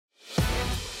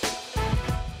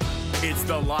It's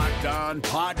the Locked On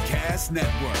Podcast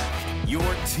Network, your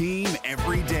team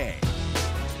every day.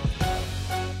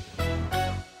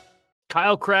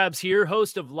 Kyle Krabs here,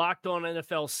 host of Locked On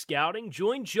NFL Scouting.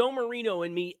 Join Joe Marino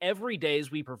and me every day as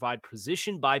we provide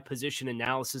position-by-position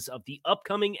analysis of the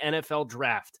upcoming NFL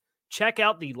Draft. Check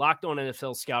out the Locked On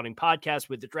NFL Scouting podcast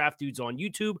with the Draft Dudes on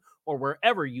YouTube or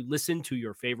wherever you listen to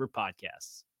your favorite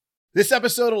podcasts. This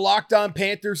episode of Locked On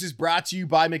Panthers is brought to you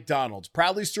by McDonald's.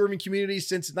 Proudly serving communities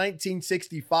since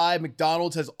 1965,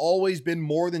 McDonald's has always been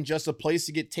more than just a place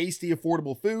to get tasty,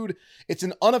 affordable food. It's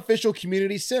an unofficial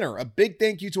community center. A big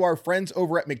thank you to our friends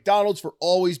over at McDonald's for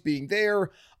always being there.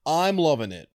 I'm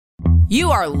loving it.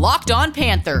 You are Locked On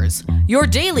Panthers, your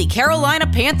daily Carolina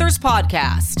Panthers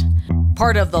podcast.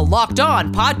 Part of the Locked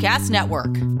On Podcast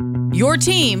Network, your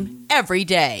team every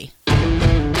day.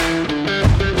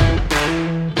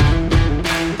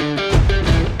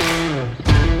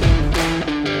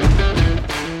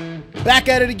 Back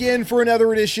at it again for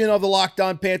another edition of the Locked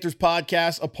On Panthers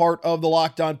podcast, a part of the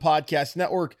Locked On Podcast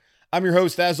Network. I'm your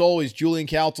host, as always, Julian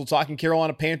Council, talking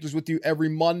Carolina Panthers with you every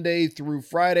Monday through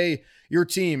Friday. Your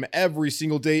team every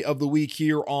single day of the week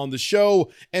here on the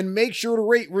show. And make sure to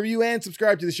rate, review, and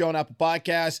subscribe to the show on Apple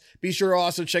Podcasts. Be sure to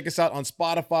also check us out on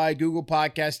Spotify, Google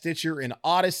Podcasts, Stitcher, and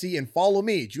Odyssey. And follow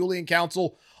me, Julian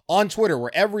Council, on Twitter,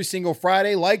 where every single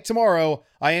Friday, like tomorrow,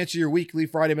 I answer your weekly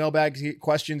Friday mailbag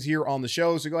questions here on the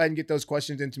show. So go ahead and get those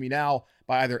questions into me now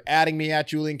by either adding me at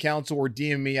Julian Council or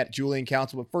DM me at Julian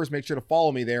Council. But first, make sure to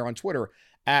follow me there on Twitter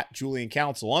at Julian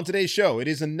Council. On today's show, it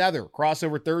is another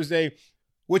crossover Thursday,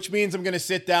 which means I'm going to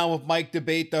sit down with Mike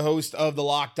Debate, the host of the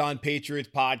Locked On Patriots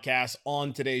podcast.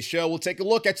 On today's show, we'll take a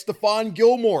look at Stephon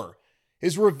Gilmore,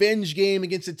 his revenge game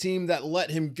against a team that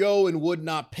let him go and would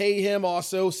not pay him.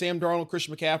 Also, Sam Darnold,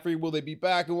 Christian McCaffrey, will they be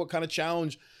back? And what kind of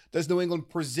challenge does New England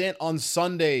present on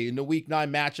Sunday in the Week 9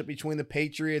 matchup between the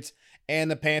Patriots and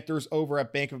the Panthers over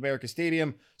at Bank of America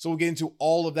Stadium? So we'll get into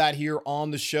all of that here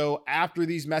on the show after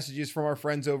these messages from our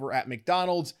friends over at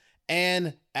McDonald's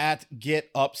and at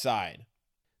Get Upside.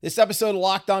 This episode of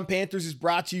Locked On Panthers is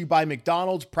brought to you by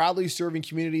McDonald's, proudly serving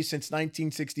communities since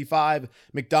 1965.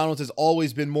 McDonald's has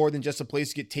always been more than just a place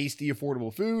to get tasty,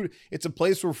 affordable food. It's a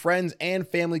place where friends and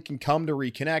family can come to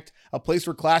reconnect, a place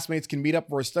where classmates can meet up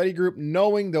for a study group,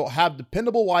 knowing they'll have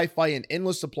dependable Wi-Fi and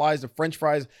endless supplies of French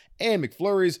fries and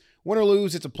McFlurries. Win or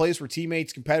lose, it's a place where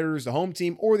teammates, competitors, the home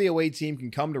team, or the away team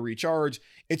can come to recharge.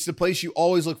 It's the place you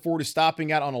always look forward to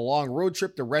stopping at on a long road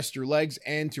trip to rest your legs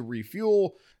and to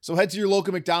refuel. So head to your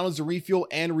local McDonald's to refuel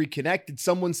and reconnect. Did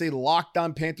someone say Locked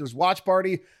On Panthers watch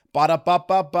party?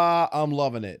 Ba-da-ba-ba-ba, I'm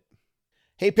loving it.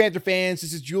 Hey Panther fans,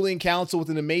 this is Julian Council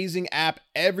with an amazing app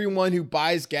everyone who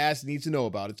buys gas needs to know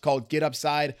about. It's called Get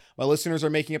Upside. My listeners are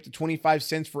making up to 25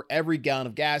 cents for every gallon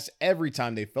of gas every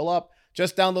time they fill up.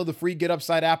 Just download the free Get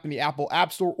Upside app in the Apple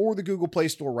App Store or the Google Play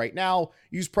Store right now.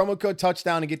 Use promo code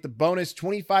Touchdown and get the bonus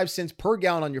 25 cents per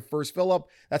gallon on your first fill up.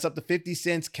 That's up to 50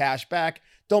 cents cash back.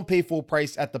 Don't pay full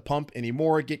price at the pump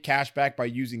anymore. Get cash back by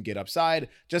using Get Upside.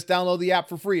 Just download the app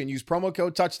for free and use promo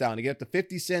code Touchdown to get up to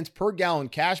 50 cents per gallon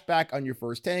cash back on your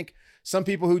first tank. Some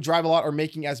people who drive a lot are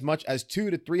making as much as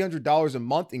 $200 to $300 a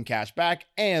month in cash back,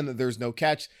 and there's no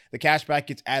catch. The cash back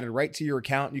gets added right to your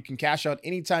account. You can cash out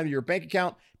anytime to your bank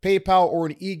account, PayPal, or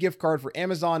an e-gift card for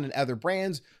Amazon and other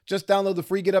brands. Just download the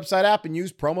free Get Upside app and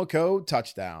use promo code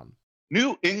Touchdown.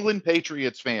 New England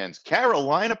Patriots fans,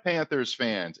 Carolina Panthers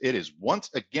fans, it is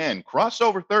once again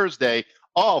Crossover Thursday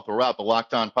all throughout the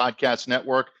Locked On Podcast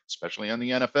Network, especially on the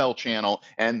NFL channel.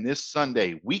 And this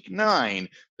Sunday, Week 9,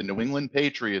 the New England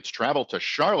Patriots travel to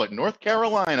Charlotte, North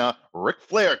Carolina, Ric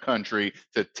Flair country,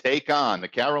 to take on the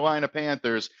Carolina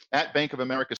Panthers at Bank of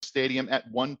America Stadium at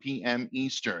 1 p.m.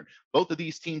 Eastern. Both of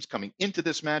these teams coming into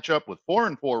this matchup with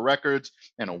 4-4 records,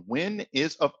 and a win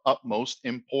is of utmost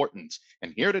importance.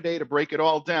 And here today to break it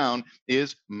all down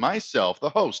is myself, the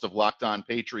host of Locked On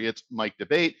Patriots, Mike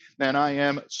Debate, and I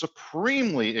am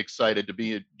supremely excited to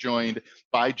be joined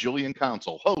by Julian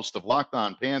Council, host of Locked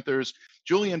On Panthers.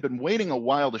 Julian, been waiting a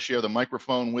while to share the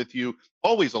microphone with you.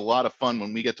 Always a lot of fun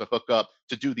when we get to hook up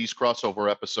to do these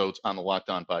crossover episodes on the Locked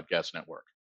On Podcast Network.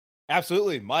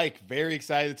 Absolutely, Mike. Very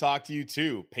excited to talk to you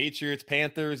too. Patriots,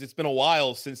 Panthers. It's been a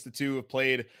while since the two have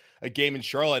played a game in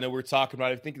Charlotte. I know we were talking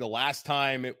about, I think the last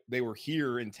time they were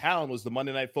here in town was the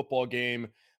Monday Night Football game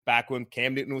back when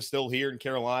Cam Newton was still here in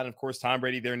Carolina. Of course, Tom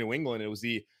Brady there in New England. It was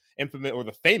the infamous, or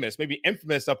the famous, maybe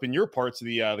infamous up in your parts of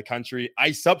the country,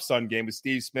 Ice Up Sun game with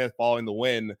Steve Smith following the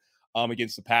win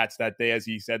against the Pats that day, as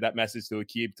he said that message to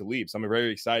Aqib Talib. So I'm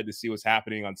very excited to see what's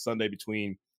happening on Sunday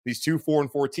between these two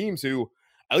 4-4 teams who,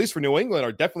 at least for New England,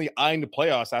 are definitely eyeing the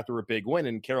playoffs after a big win,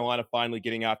 and Carolina finally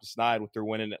getting out to snide with their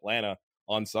win in Atlanta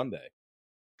on Sunday.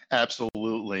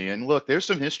 Absolutely. And look, there's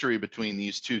some history between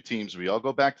these two teams. We all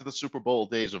go back to the Super Bowl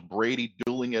days of Brady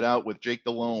dueling it out with Jake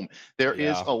Delhomme. There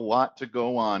is Yeah, a lot to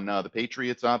go on. The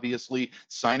Patriots obviously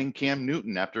signing Cam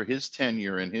Newton after his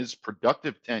tenure and his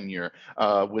productive tenure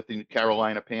with the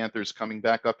Carolina Panthers, coming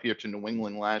back up here to New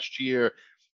England last year.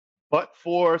 But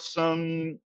for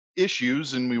some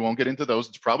issues, and we won't get into those,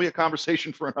 it's probably a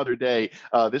conversation for another day.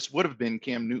 This would have been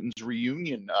Cam Newton's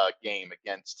reunion game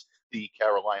against the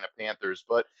Carolina Panthers.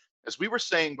 But as we were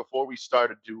saying before we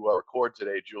started to record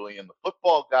today, Julian, the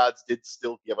football gods did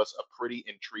still give us a pretty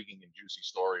intriguing and juicy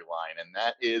storyline, and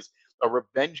that is a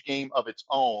revenge game of its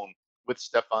own with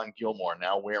Stephon Gilmore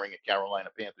now wearing a Carolina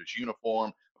Panthers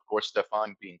uniform. Of course,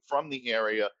 Stephon being from the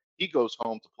area, he goes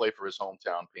home to play for his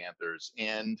hometown Panthers.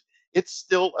 And it's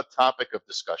still a topic of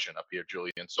discussion up here,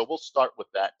 Julian. So we'll start with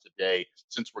that today,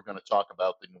 since we're going to talk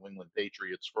about the New England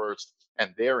Patriots first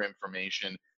and their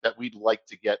information that we'd like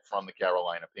to get from the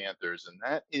Carolina Panthers. And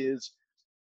that is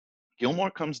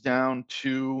Gilmore comes down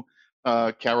to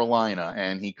Carolina,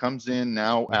 and he comes in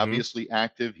now, obviously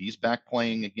active. He's back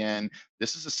playing again.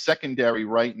 This is a secondary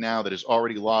right now that has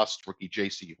already lost rookie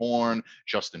J.C. Horn,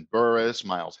 Justin Burris,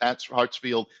 Miles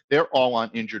Hartsfield. They're all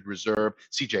on injured reserve.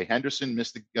 C.J. Henderson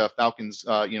missed the Falcons,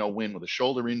 win with a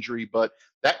shoulder injury, but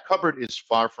that cupboard is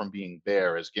far from being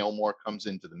bare as Gilmore comes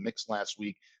into the mix last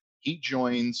week. He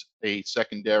joins a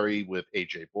secondary with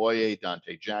A.J. Boye,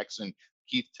 Dante Jackson,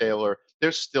 Keith Taylor.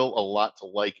 There's still a lot to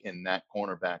like in that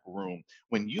cornerback room.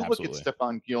 When you look at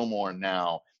Stephon Gilmore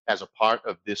now as a part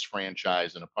of this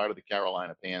franchise and a part of the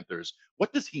Carolina Panthers,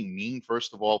 what does he mean,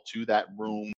 first of all, to that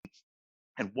room?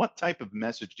 And what type of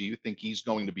message do you think he's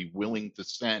going to be willing to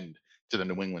send to the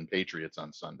New England Patriots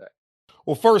on Sunday?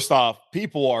 Well, first off,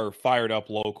 people are fired up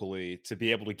locally to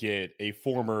be able to get a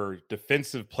former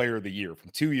Defensive Player of the Year from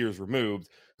 2 years removed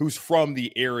who's from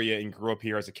the area and grew up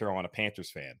here as a Carolina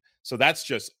Panthers fan. So that's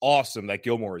just awesome that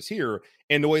Gilmore is here.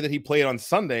 And the way that he played on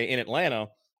Sunday in Atlanta,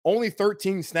 only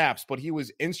 13 snaps, but he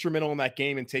was instrumental in that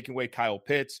game in taking away Kyle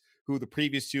Pitts, who the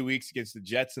previous 2 weeks against the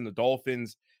Jets and the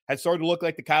Dolphins had started to look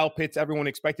like the Kyle Pitts everyone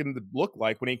expected him to look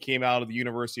like when he came out of the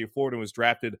University of Florida and was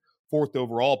drafted 4th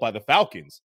overall by the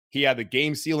Falcons. He had the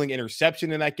game-sealing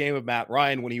interception in that game of Matt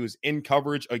Ryan when he was in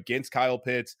coverage against Kyle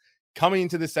Pitts. Coming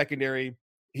into the secondary,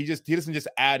 he doesn't just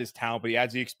add his talent, but he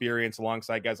adds the experience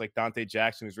alongside guys like Dante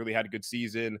Jackson, who's really had a good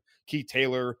season. Keith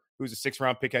Taylor, who's a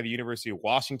 6th-round pick out of the University of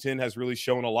Washington, has really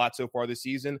shown a lot so far this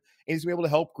season. And he's been able to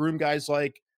help groom guys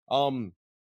like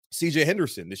C.J.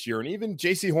 Henderson this year. And even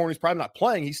J.C. Horn, who's probably not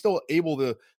playing, he's still able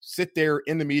to sit there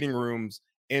in the meeting rooms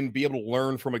and be able to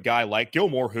learn from a guy like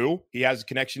Gilmore, who he has a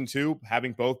connection to,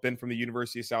 having both been from the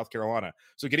University of South Carolina.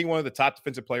 So getting one of the top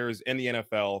defensive players in the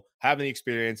NFL, having the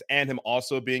experience, and him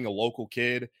also being a local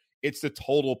kid, it's the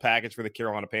total package for the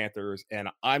Carolina Panthers. And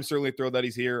I'm certainly thrilled that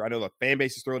he's here. I know the fan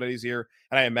base is thrilled that he's here.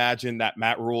 And I imagine that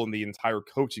Matt Rule and the entire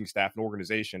coaching staff and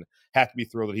organization have to be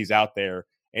thrilled that he's out there.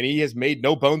 And he has made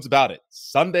no bones about it.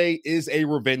 Sunday is a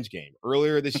revenge game.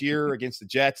 Earlier this year against the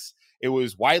Jets, it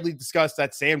was widely discussed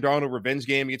that Sam Darnold revenge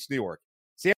game against New York.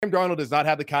 Sam Darnold does not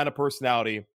have the kind of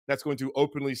personality that's going to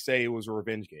openly say it was a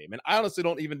revenge game. And I honestly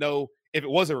don't even know if it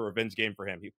was a revenge game for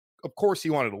him. Of course, he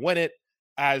wanted to win it,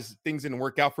 as things didn't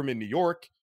work out for him in New York.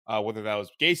 Whether that was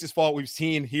Gase's fault, we've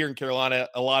seen here in Carolina,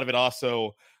 a lot of it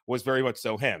also was very much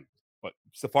so him. But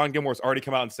Stephon Gilmore's already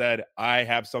come out and said, I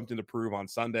have something to prove on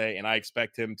Sunday, and I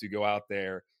expect him to go out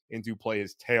there and to play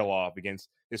his tail off against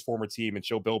his former team and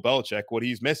show Bill Belichick what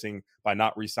he's missing by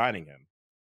not re-signing him.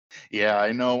 Yeah,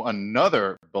 I know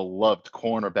another beloved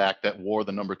cornerback that wore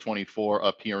the number 24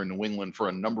 up here in New England for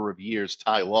a number of years,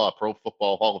 Ty Law, Pro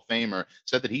Football Hall of Famer,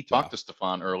 said that he talked to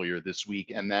Stephon earlier this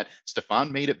week and that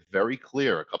Stephon made it very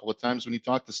clear a couple of times when he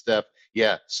talked to Steph,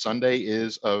 Sunday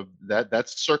is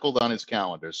that's circled on his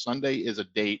calendar. Sunday is a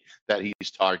date that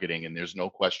he's targeting, and there's no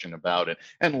question about it.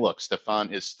 And look,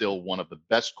 Stephon is still one of the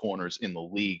best corners in the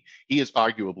league. He is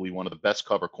arguably one of the best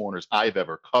cover corners I've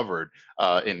ever covered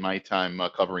in my time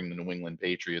covering the New England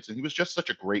Patriots. And he was just such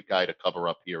a great guy to cover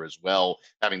up here as well,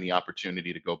 having the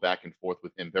opportunity to go back and forth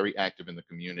with him, very active in the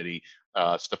community.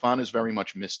 Stephon is very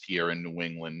much missed here in New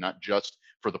England, not just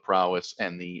for the prowess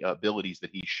and the abilities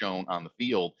that he's shown on the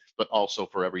field, but also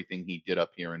for everything he did up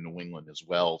here in New England as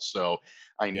well. So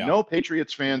I know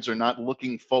Patriots fans are not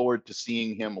looking forward to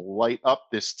seeing him light up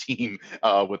this team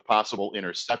with possible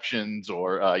interceptions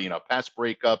or, pass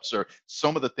breakups or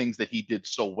some of the things that he did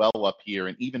so well up here.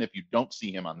 And even if you don't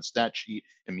see him on the stat sheet,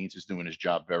 it means he's doing his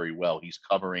job very well. He's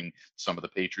covering some of the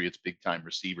Patriots' big-time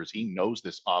receivers. He knows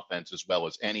this offense as well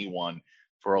as anyone.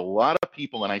 For a lot of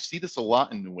people, and I see this a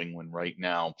lot in New England right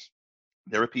now,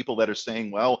 There are people that are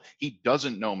saying, well, he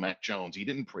doesn't know Mac Jones. He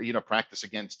didn't, practice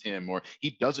against him, or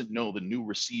he doesn't know the new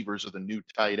receivers or the new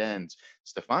tight ends.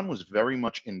 Stefan was very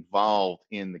much involved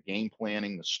in the game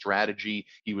planning, the strategy.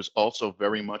 He was also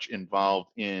very much involved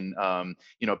in,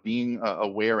 being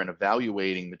aware and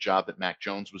evaluating the job that Mac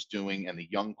Jones was doing and the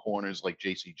young corners like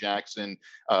J.C. Jackson.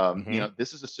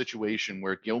 This is a situation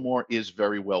where Gilmore is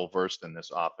very well versed in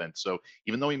this offense. So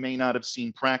even though he may not have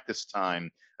seen practice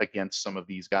time against some of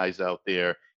these guys out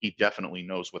there, he definitely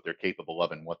knows what they're capable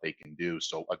of and what they can do.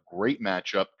 So a great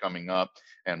matchup coming up,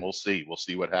 and we'll see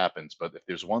what happens. But if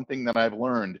there's one thing that I've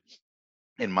learned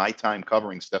in my time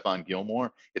covering Stephon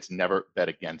Gilmore, it's never bet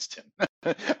against him.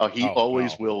 He Oh,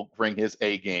 always no. will bring his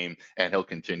A game, and he'll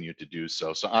continue to do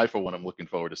so. So I, for one, am looking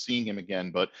forward to seeing him again.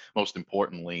 But most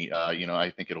importantly,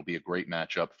 I think it'll be a great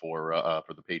matchup for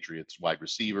the Patriots wide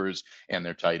receivers and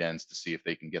their tight ends to see if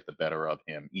they can get the better of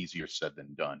him. Easier said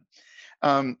than done.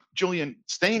 Julian,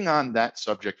 staying on that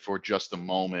subject for just a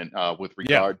moment, with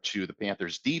Yeah. regard to the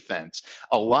Panthers defense,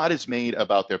 a lot is made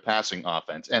about their passing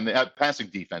offense and the passing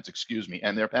defense, excuse me,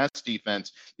 and their pass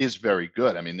defense is very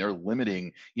good. I mean, they're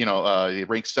limiting, they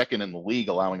rank second in the league,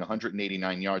 allowing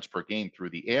 189 yards per game through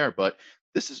the air, but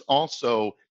this is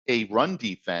also a run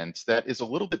defense that is a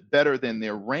little bit better than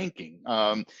their ranking.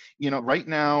 Right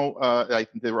now,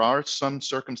 there are some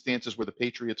circumstances where the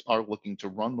Patriots are looking to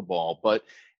run the ball, but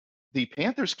the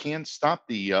Panthers can stop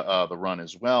the run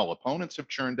as well. Opponents have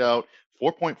churned out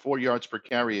 4.4 yards per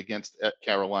carry against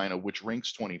Carolina, which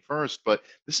ranks 21st. But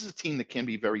this is a team that can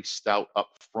be very stout up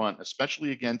front,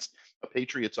 especially against a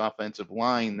Patriots offensive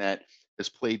line that has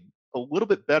played a little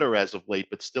bit better as of late,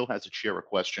 but still has a share of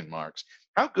question marks.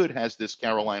 How good has this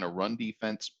Carolina run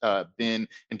defense been?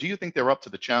 And do you think they're up to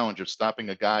the challenge of stopping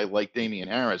a guy like Damian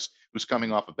Harris, who's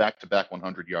coming off a back-to-back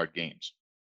 100-yard games?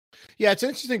 Yeah, it's an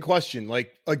interesting question.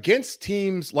 Like against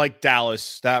teams like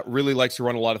Dallas that really likes to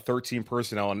run a lot of 13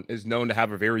 personnel and is known to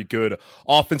have a very good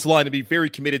offensive line to be very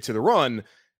committed to the run,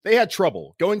 they had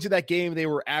trouble. Going to that game, they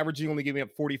were averaging only giving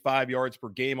up 45 yards per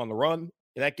game on the run.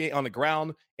 In that game on the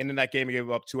ground, and in that game, they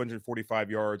gave up 245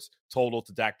 yards total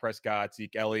to Dak Prescott,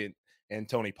 Zeke Elliott, and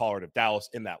Tony Pollard of Dallas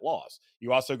in that loss.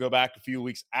 You also go back a few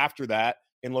weeks after that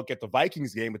and look at the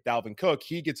Vikings game with Dalvin Cook.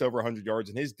 He gets over 100 yards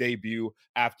in his debut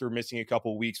after missing a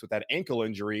couple weeks with that ankle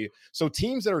injury. So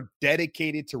teams that are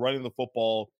dedicated to running the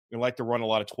football and like to run a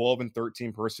lot of 12 and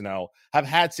 13 personnel have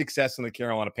had success in the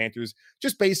Carolina Panthers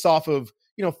just based off of,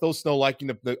 Phil Snow liking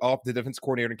the defense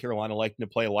coordinator in Carolina liking to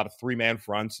play a lot of three-man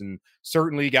fronts, and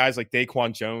certainly guys like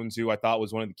Daquan Jones, who I thought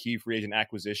was one of the key free agent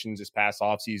acquisitions this past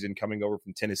offseason coming over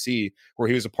from Tennessee, where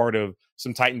he was a part of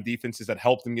some Titan defenses that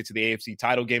helped them get to the AFC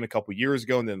title game a couple years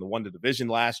ago, and then the won the division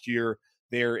last year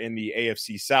there in the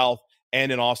AFC South,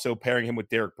 and then also pairing him with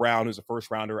Derek Brown, who's a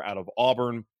first-rounder out of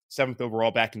Auburn, 7th overall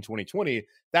back in 2020.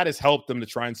 That has helped them to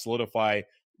try and solidify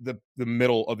the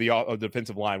middle of the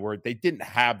defensive line, where they didn't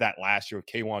have that last year with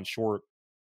K'Wan Short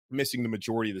missing the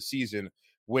majority of the season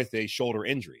with a shoulder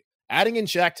injury. Adding in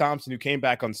Shaq Thompson, who came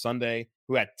back on Sunday,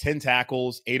 who had 10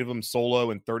 tackles, 8 of them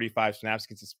solo, and 35 snaps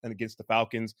against the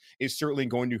Falcons, is certainly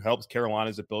going to help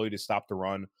Carolina's ability to stop the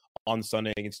run on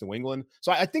Sunday against New England.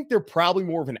 So I think they're probably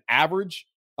more of an average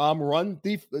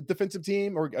defensive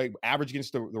team, or average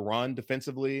against the run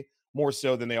defensively, more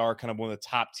so than they are kind of one of the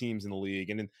top teams in the league.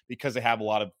 And then because they have a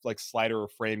lot of like slider or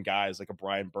frame guys like a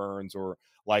Brian Burns or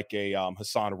like a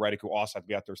Hassan Reddick, who also have to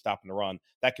be out there stopping the run,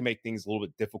 that can make things a little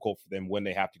bit difficult for them when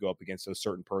they have to go up against those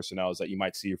certain personnels that you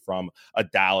might see from a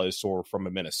Dallas or from a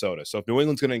Minnesota. So if New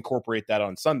England's going to incorporate that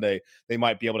on Sunday, they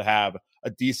might be able to have a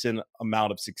decent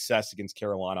amount of success against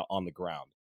Carolina on the ground.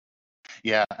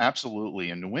 Yeah, absolutely.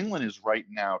 And New England is right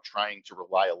now trying to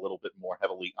rely a little bit more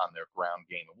heavily on their ground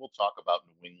game. And we'll talk about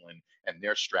New England and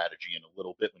their strategy in a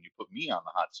little bit when you put me on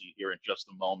the hot seat here in just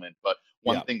a moment. But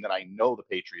one thing that I know the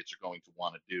Patriots are going to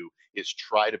want to do is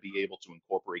try to be able to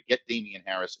get Damian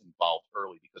Harris involved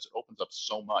early, because it opens up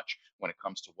so much when it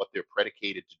comes to what they're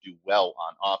predicated to do well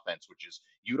on offense, which is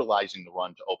utilizing the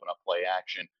run to open up play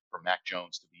action for Mac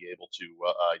Jones to be able to,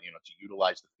 to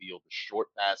utilize the field, the short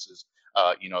passes,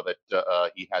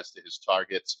 that he has to his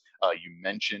targets. You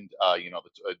mentioned,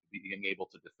 being able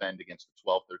to defend against the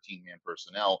 12, 13-man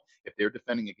personnel. If they're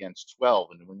defending against 12,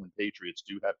 the New England Patriots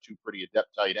do have two pretty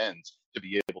adept tight ends to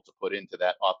be able to put into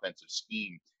that offensive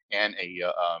scheme, and a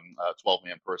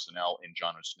 12-man personnel in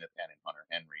Jonnu Smith and in Hunter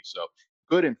Henry. So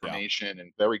good information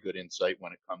and very good insight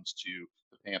when it comes to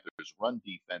the Panthers' run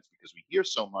defense, because we hear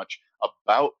so much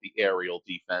about the aerial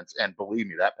defense. And believe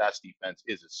me, that pass defense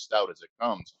is as stout as it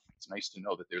comes. It's nice to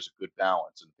know that there's a good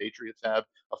balance, and the Patriots have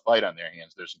a fight on their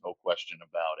hands. There's no question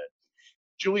about it.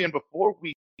 Julian, before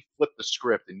we flip the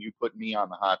script and you put me on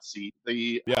the hot seat,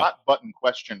 the Yeah. hot button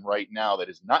question right now that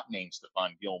is not named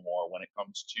Stephon Gilmore when it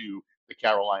comes to the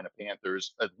Carolina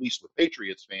Panthers, at least with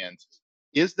Patriots fans,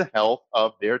 is the health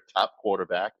of their top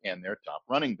quarterback and their top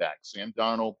running back. Sam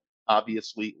Darnold,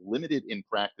 obviously limited in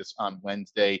practice on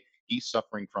Wednesday. He's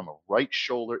suffering from a right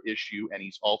shoulder issue, and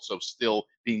he's also still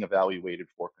being evaluated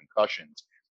for concussions.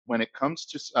 When it comes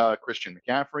to Christian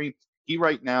McCaffrey, he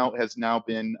right now has now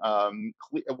been,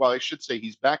 well, I should say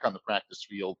he's back on the practice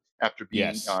field after being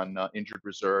Yes. on injured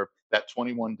reserve. That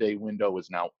 21-day window is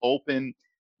now open.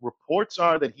 Reports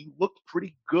are that he looked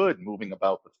pretty good moving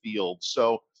about the field.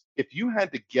 So if you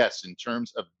had to guess in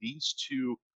terms of these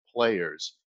two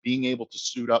players being able to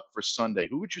suit up for Sunday,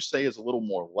 who would you say is a little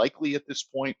more likely at this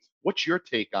point? What's your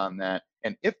take on that?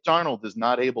 And if Darnold is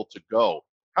not able to go,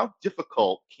 how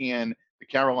difficult can the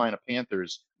Carolina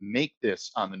Panthers make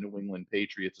this on the New England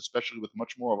Patriots, especially with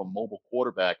much more of a mobile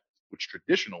quarterback, which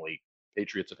traditionally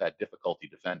Patriots have had difficulty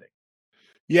defending?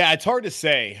 Yeah, it's hard to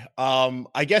say.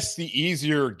 I guess the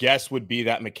easier guess would be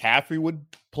that McCaffrey would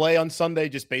play on Sunday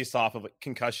just based off of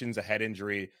concussions, a head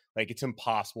injury. Like, it's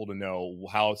impossible to know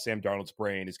how Sam Darnold's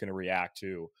brain is going to react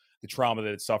to the trauma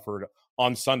that it suffered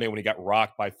on Sunday when he got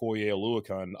rocked by Foye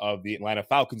Oluokun of the Atlanta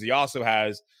Falcons. He also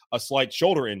has a slight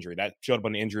shoulder injury that showed up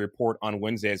on the injury report on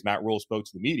Wednesday as Matt Rule spoke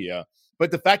to the media.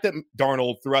 But the fact that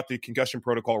Darnold, throughout the concussion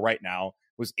protocol right now,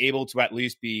 was able to at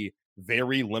least be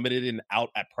very limited and out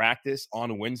at practice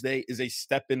on Wednesday is a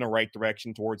step in the right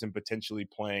direction towards him potentially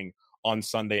playing on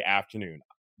Sunday afternoon.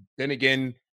 Then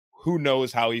again, who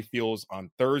knows how he feels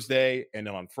on Thursday and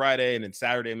then on Friday and then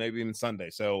Saturday, maybe even Sunday.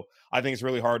 So I think it's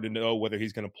really hard to know whether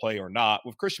he's going to play or not.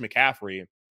 With Christian McCaffrey,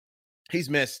 he's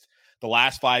missed the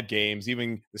last 5 games,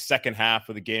 even the second half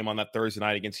of the game on that Thursday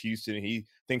night against Houston. And he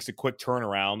thinks a quick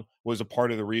turnaround was a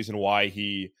part of the reason why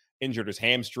he injured his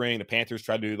hamstring. The Panthers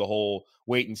tried to do the whole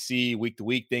wait and see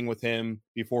week-to-week thing with him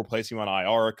before placing him on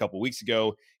IR a couple weeks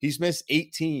ago. He's missed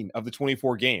 18 of the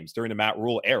 24 games during the Matt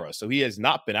Rule era. So he has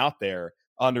not been out there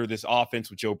under this offense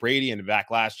with Joe Brady and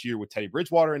back last year with Teddy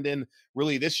Bridgewater and then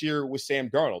really this year with Sam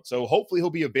Darnold. So hopefully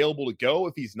he'll be available to go.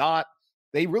 If he's not,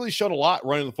 they really showed a lot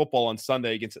running the football on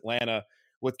Sunday against Atlanta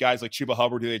with guys like Chuba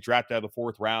Hubbard, who they drafted out of the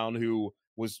 4th round, who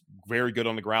was very good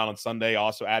on the ground on Sunday,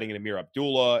 also adding in Amir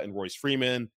Abdullah and Royce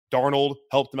Freeman. Darnold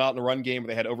helped them out in the run game where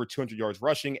they had over 200 yards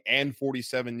rushing and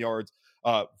 47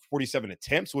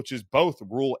 attempts, which is both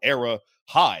Rule era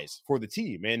highs for the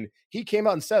team. And he came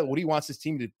out and said what he wants his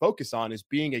team to focus on is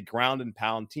being a ground and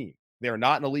pound team. They are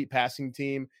not an elite passing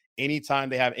team. Anytime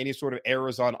they have any sort of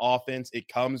errors on offense, it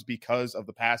comes because of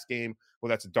the pass game,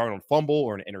 whether that's a Darnold fumble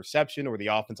or an interception or the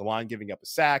offensive line giving up a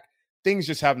sack. Things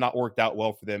just have not worked out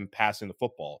well for them passing the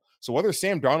football. So whether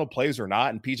Sam Darnold plays or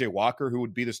not, and PJ Walker, who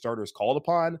would be the starter, is called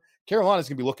upon, Carolina's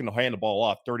going to be looking to hand the ball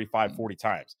off 35, 40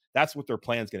 times. That's what their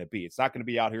plan's going to be. It's not going to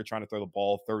be out here trying to throw the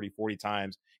ball 30, 40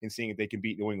 times and seeing if they can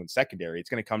beat New England secondary. It's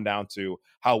going to come down to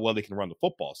how well they can run the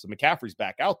football. So McCaffrey's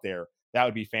back out there. That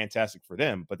would be fantastic for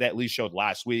them. But that at least showed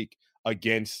last week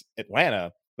against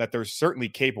Atlanta that they're certainly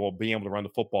capable of being able to run the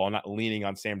football and not leaning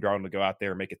on Sam Darnold to go out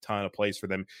there and make a ton of plays for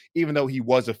them, even though he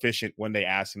was efficient when they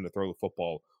asked him to throw the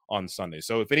football on Sunday.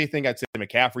 So if anything, I'd say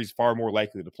McCaffrey's far more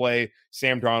likely to play.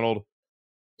 Sam Darnold,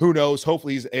 who knows?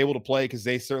 Hopefully he's able to play because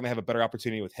they certainly have a better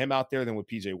opportunity with him out there than with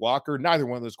PJ Walker. Neither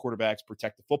one of those quarterbacks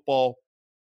protect the football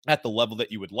at the level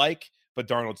that you would like, but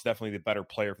Darnold's definitely the better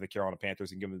player for the Carolina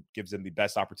Panthers and gives them the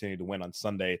best opportunity to win on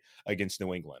Sunday against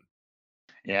New England.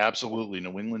 Yeah, absolutely.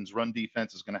 New England's run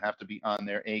defense is going to have to be on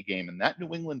their A game. And that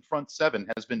New England front seven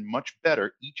has been much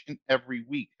better each and every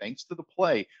week, thanks to the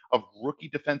play of rookie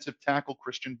defensive tackle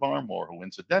Christian Barmore, who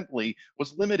incidentally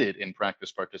was limited in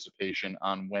practice participation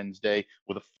on Wednesday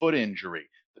with a foot injury.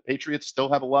 The Patriots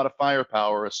still have a lot of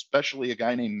firepower, especially a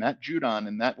guy named Matt Judon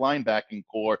in that linebacking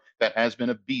core that has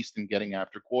been a beast in getting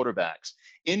after quarterbacks.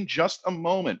 In just a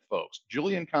moment, folks,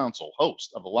 Julian Council,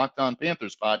 host of the Locked On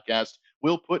Panthers podcast,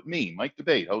 will put me, Mike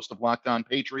DeBate, host of Locked On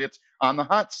Patriots, on the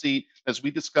hot seat as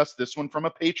we discuss this one from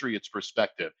a Patriots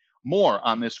perspective. More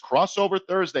on this crossover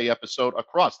Thursday episode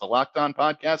across the Locked On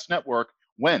Podcast Network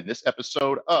when this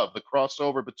episode of the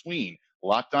crossover between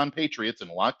Locked On Patriots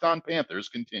and Locked On Panthers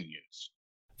continues.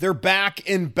 They're back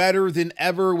and better than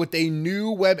ever with a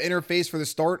new web interface for the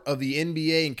start of the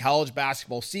NBA and college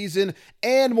basketball season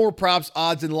and more props,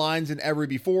 odds, and lines than ever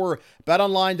before.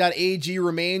 BetOnline.ag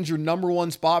remains your number one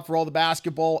spot for all the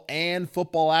basketball and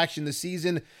football action this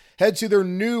season. Head to their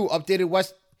new updated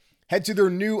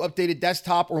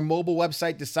desktop or mobile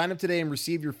website to sign up today and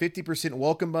receive your 50%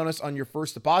 welcome bonus on your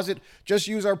first deposit. Just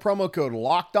use our promo code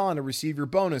LOCKEDON to receive your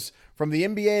bonus. From the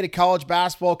NBA to college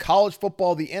basketball, college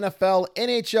football, the NFL,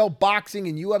 NHL, boxing,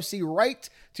 and UFC, right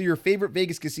to your favorite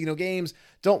Vegas casino games.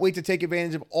 Don't wait to take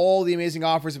advantage of all the amazing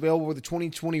offers available for the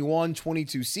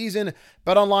 2021-22 season.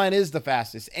 BetOnline is the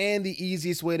fastest and the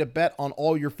easiest way to bet on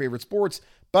all your favorite sports.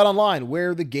 BetOnline,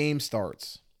 where the game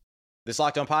starts. This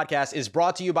Locked On podcast is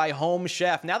brought to you by Home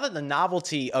Chef. Now that the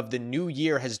novelty of the new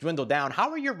year has dwindled down, how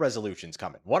are your resolutions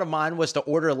coming? One of mine was to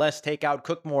order less takeout,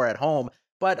 cook more at home,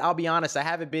 but I'll be honest, I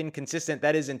haven't been consistent.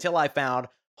 That is until I found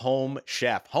Home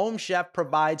Chef. Home Chef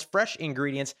provides fresh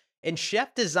ingredients and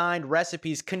chef-designed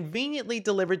recipes conveniently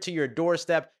delivered to your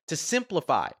doorstep to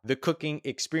simplify the cooking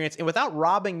experience and without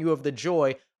robbing you of the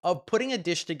joy of putting a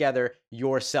dish together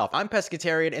yourself. I'm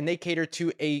pescatarian and they cater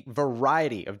to a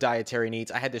variety of dietary needs.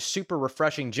 I had this super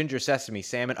refreshing ginger sesame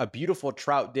salmon, a beautiful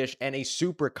trout dish, and a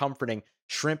super comforting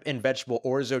shrimp and vegetable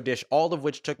orzo dish, all of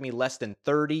which took me less than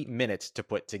 30 minutes to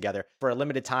put together. For a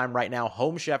limited time right now,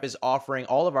 Home Chef is offering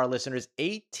all of our listeners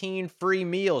 18 free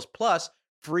meals plus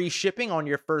free shipping on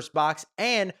your first box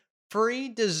and free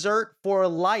dessert for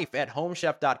life at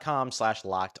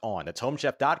homechef.com/lockedon. That's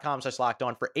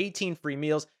homechef.com/lockedon for 18 free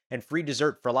meals and free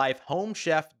dessert for life.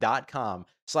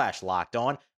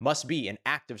 Homechef.com/lockedon. Must be an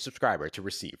active subscriber to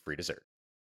receive free dessert.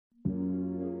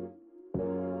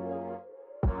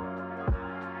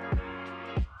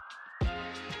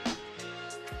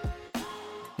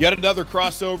 Yet another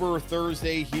crossover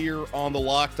Thursday here on the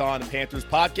Locked On Panthers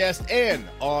podcast and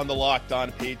on the Locked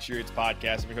On Patriots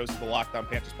podcast. I'm your host of the Locked On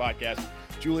Panthers podcast,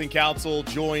 Julian Council,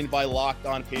 joined by Locked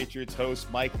On Patriots host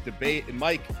Mike Debate. And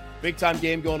Mike, big-time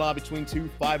game going on between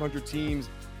two 500 teams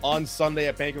on Sunday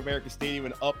at Bank of America Stadium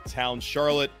in Uptown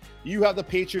Charlotte. You have the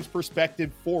Patriots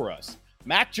perspective for us.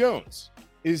 Mac Jones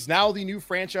is now the new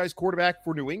franchise quarterback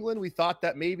for New England. We thought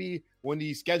that maybe when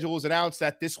the schedule was announced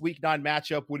that this Week 9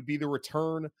 matchup would be the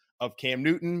return of Cam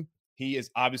Newton. He is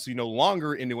obviously no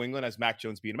longer in New England as Mac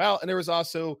Jones beat him out. And there was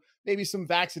also maybe some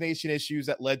vaccination issues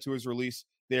that led to his release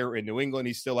there in New England.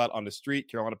 He's still out on the street.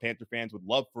 Carolina Panther fans would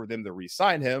love for them to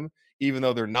re-sign him, even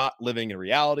though they're not living in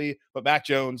reality. But Mac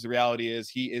Jones, the reality is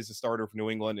he is the starter for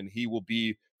New England, and he will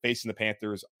be facing the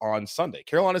Panthers on Sunday.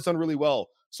 Carolina's done really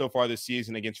well so far this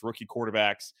season against rookie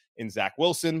quarterbacks in Zach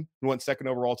Wilson, who went second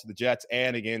overall to the Jets,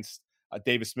 and against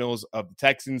Davis Mills of the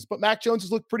Texans. But Mac Jones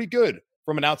has looked pretty good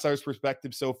from an outsider's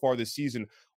perspective so far this season.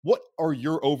 What are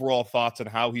your overall thoughts on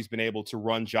how he's been able to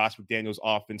run Josh McDaniels'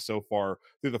 offense so far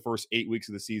through the first 8 weeks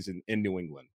of the season in New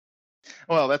England?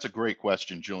 Well, that's a great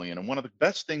question, Julian. And one of the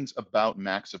best things about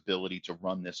Mac's ability to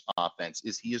run this offense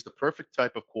is he is the perfect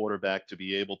type of quarterback to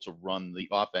be able to run the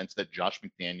offense that Josh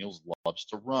McDaniels loves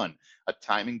to run. A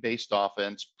timing-based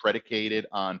offense predicated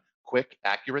on quick,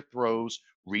 accurate throws,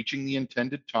 reaching the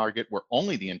intended target where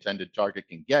only the intended target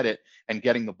can get it, and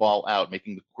getting the ball out,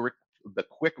 making the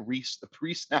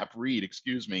pre-snap read,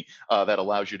 that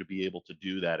allows you to be able to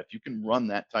do that. If you can run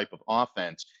that type of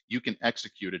offense, you can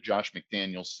execute a Josh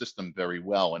McDaniels system very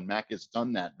well, and Mac has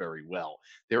done that very well.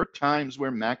 There are times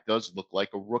where Mac does look like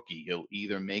a rookie. He'll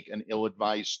either make an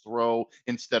ill-advised throw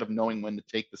instead of knowing when to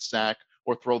take the sack,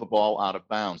 or throw the ball out of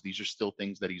bounds. These are still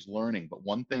things that he's learning. But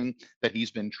one thing that he's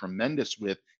been tremendous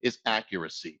with is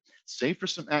accuracy. Save for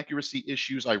some accuracy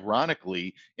issues,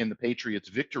 ironically, in the Patriots'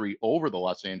 victory over the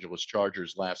Los Angeles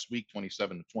Chargers last week,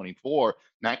 27-24,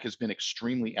 Mac has been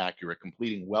extremely accurate,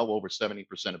 completing well over 70%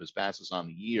 of his passes on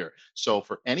the year. So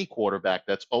for any quarterback,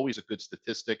 that's always a good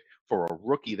statistic. For a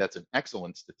rookie, that's an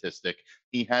excellent statistic.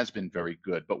 He has been very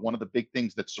good. But one of the big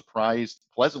things that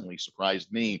pleasantly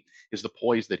surprised me is the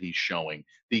poise that he's showing,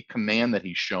 the command that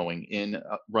he's showing in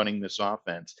running this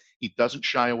offense. He doesn't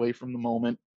shy away from the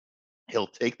moment. He'll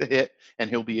take the hit and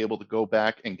he'll be able to go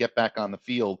back and get back on the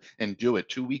field and do it.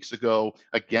 2 weeks ago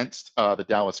against the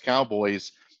Dallas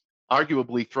Cowboys,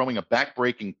 arguably throwing a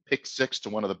back-breaking pick six to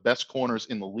one of the best corners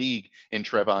in the league in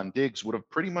Trevon Diggs would have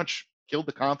pretty much killed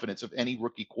the confidence of any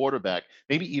rookie quarterback,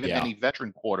 maybe even any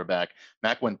veteran quarterback.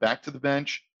 Mac went back to the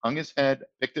bench, hung his head,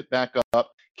 picked it back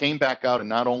up, came back out, and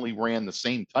not only ran the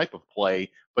same type of play,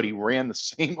 but he ran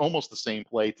almost the same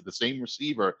play to the same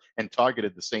receiver and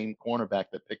targeted the same cornerback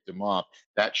that picked him off.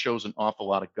 That shows an awful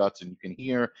lot of guts, and you can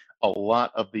hear a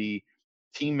lot of the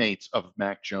teammates of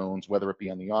Mac Jones, whether it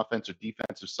be on the offense or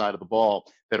defensive side of the ball,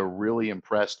 that are really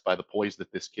impressed by the poise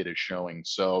that this kid is showing.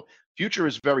 So future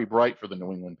is very bright for the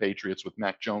New England Patriots with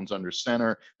Mac Jones under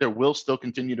center. There will still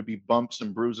continue to be bumps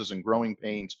and bruises and growing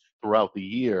pains throughout the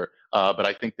year, but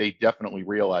I think they definitely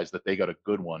realized that they got a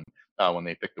good one when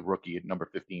they picked the rookie at number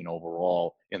 15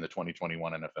 overall in the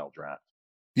 2021 NFL Draft.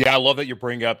 Yeah, I love that you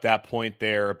bring up that point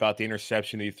there about the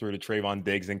interception that he threw to Trevon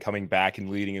Diggs and coming back and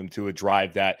leading him to a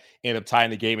drive that ended up tying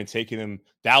the game and taking them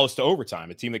Dallas to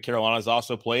overtime, a team that Carolina has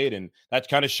also played. And that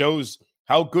kind of shows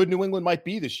how good New England might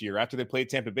be this year after they played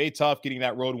Tampa Bay tough, getting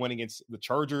that road win against the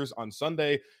Chargers on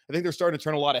Sunday. I think they're starting to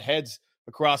turn a lot of heads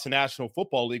across the National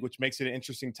Football League, which makes it an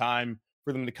interesting time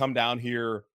for them to come down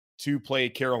here to play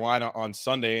Carolina on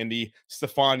Sunday in the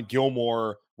Stephon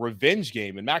Gilmore revenge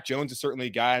game. And Mac Jones is certainly a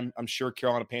guy I'm sure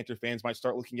Carolina Panther fans might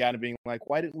start looking at and being like,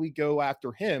 why didn't we go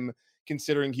after him,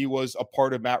 considering he was a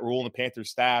part of Matt Rule and the Panther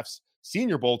staff's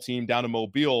Senior Bowl team down in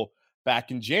Mobile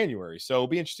back in January. So it'll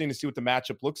be interesting to see what the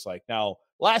matchup looks like. Now,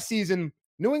 last season,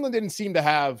 New England didn't seem to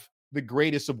have the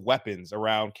greatest of weapons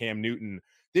around Cam Newton.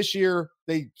 This year,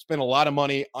 they spent a lot of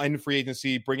money in free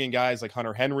agency, bringing guys like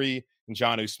Hunter Henry and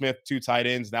Jonnu Smith, 2 tight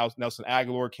ends, now Nelson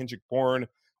Aguilar, Kendrick Bourne.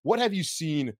 What have you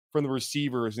seen from the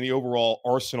receivers and the overall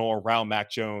arsenal around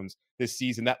Mac Jones this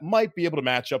season that might be able to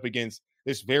match up against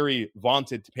this very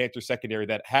vaunted Panther secondary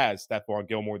that has Stephon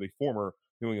Gilmore, the former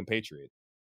New England Patriot?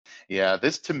 Yeah,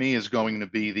 this to me is going to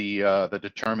be the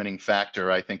determining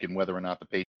factor, I think, in whether or not the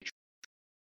Patriots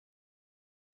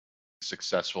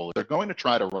successful. They're going to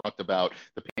try to talk about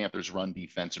the Panthers' run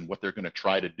defense and what they're going to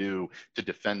try to do to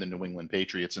defend the New England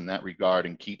Patriots in that regard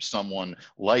and keep someone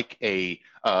like a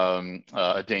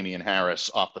Damian Harris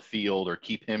off the field or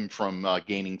keep him from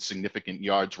gaining significant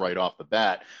yards right off the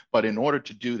bat. But in order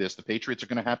to do this, the Patriots are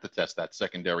going to have to test that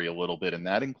secondary a little bit, and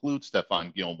that includes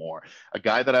Stephon Gilmore. A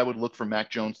guy that I would look for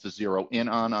Mac Jones to zero in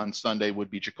on Sunday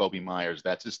would be Jacoby Myers.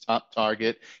 That's his top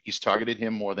target. He's targeted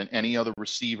him more than any other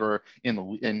receiver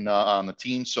on the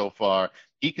team so far.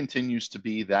 He continues to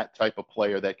be that type of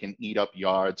player that can eat up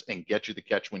yards and get you the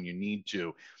catch when you need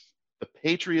to. The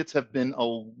Patriots have been a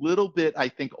little bit, I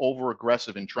think, over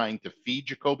aggressive in trying to feed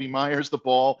Jacoby Myers the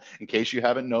ball. In case you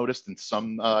haven't noticed, and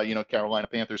some, Carolina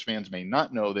Panthers fans may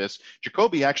not know this,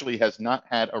 Jacoby actually has not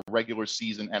had a regular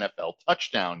season NFL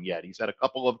touchdown yet. He's had a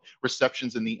couple of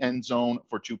receptions in the end zone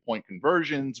for 2-point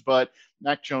conversions, but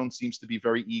Mac Jones seems to be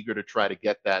very eager to try to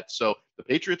get that. So the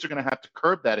Patriots are going to have to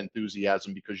curb that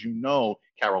enthusiasm because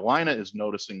Carolina is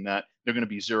noticing that they're going to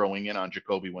be zeroing in on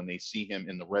Jacoby when they see him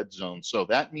in the red zone. So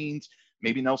that means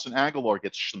maybe Nelson Aguilar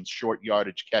gets some short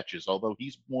yardage catches, although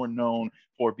he's more known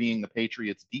for being the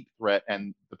Patriots' deep threat,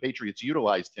 and the Patriots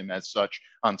utilized him as such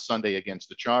on Sunday against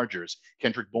the Chargers.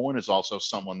 Kendrick Bourne is also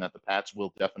someone that the Pats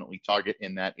will definitely target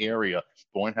in that area.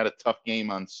 Bourne had a tough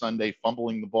game on Sunday,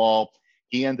 fumbling the ball.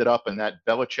 He ended up in that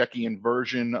Belichickian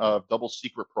version of double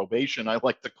secret probation, I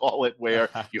like to call it, where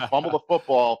you fumble the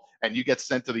football and you get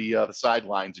sent to the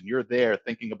sidelines, and you're there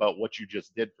thinking about what you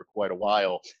just did for quite a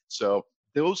while. So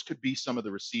those could be some of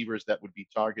the receivers that would be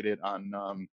targeted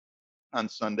on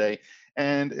Sunday.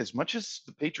 And as much as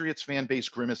the Patriots fan base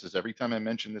grimaces every time I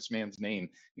mention this man's name,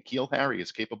 N'Keal Harry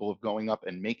is capable of going up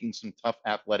and making some tough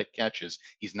athletic catches.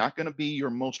 He's not going to be your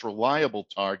most reliable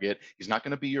target. He's not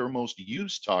going to be your most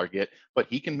used target, but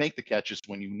he can make the catches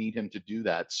when you need him to do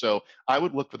that. So I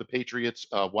would look for the Patriots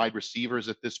wide receivers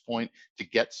at this point to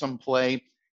get some play.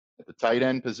 At the tight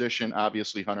end position,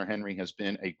 obviously, Hunter Henry has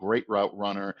been a great route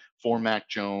runner for Mac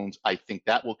Jones. I think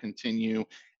that will continue.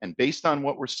 And based on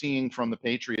what we're seeing from the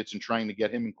Patriots and trying to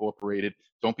get him incorporated,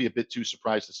 don't be a bit too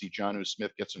surprised to see Jonnu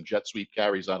Smith get some jet sweep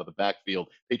carries out of the backfield.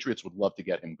 Patriots would love to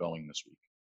get him going this week.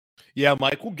 Yeah,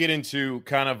 Mike, we'll get into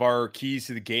kind of our keys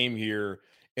to the game here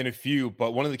in a few,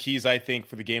 but one of the keys I think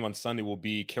for the game on Sunday will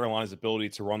be Carolina's ability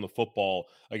to run the football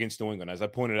against New England. As I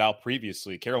pointed out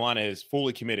previously, Carolina is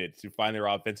fully committed to find their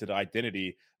offensive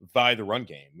identity via the run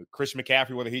game. Christian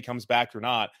McCaffrey, whether he comes back or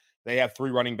not, they have 3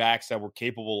 running backs that were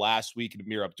capable last week,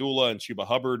 Amir Abdullah and Chuba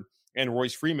Hubbard and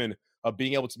Royce Freeman, of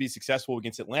being able to be successful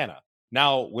against Atlanta.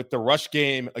 Now, with the rush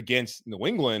game against New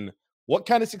England, what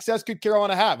kind of success could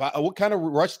Carolina have? What kind of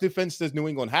rush defense does New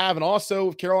England have? And also,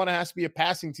 if Carolina has to be a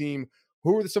passing team,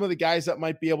 who are some of the guys that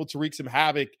might be able to wreak some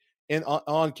havoc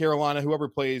on Carolina, whoever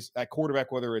plays at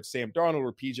quarterback, whether it's Sam Darnold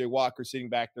or PJ Walker sitting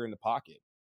back there in the pocket?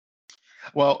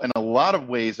 Well, in a lot of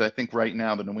ways, I think right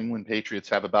now the New England Patriots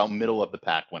have about middle of the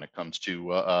pack when it comes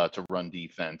to run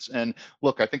defense. And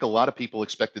look, I think a lot of people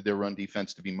expected their run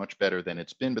defense to be much better than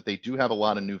it's been, but they do have a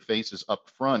lot of new faces up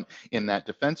front in that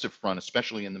defensive front,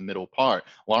 especially in the middle part.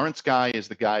 Lawrence Guy is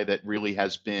the guy that really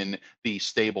has been the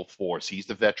stable force. He's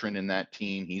the veteran in that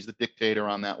team. He's the dictator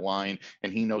on that line,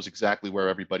 and he knows exactly where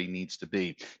everybody needs to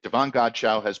be. Devon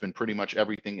Godchow has been pretty much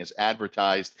everything as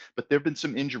advertised, but there have been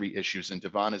some injury issues, and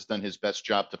Devon has done his best best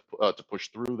job to push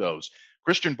through those.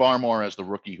 Christian Barmore, as the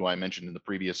rookie who I mentioned in the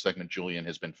previous segment, Julian,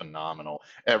 has been phenomenal.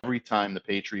 Every time the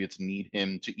Patriots need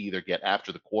him to either get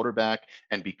after the quarterback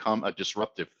and become a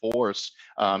disruptive force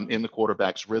in the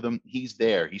quarterback's rhythm, he's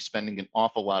there. He's spending an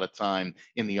awful lot of time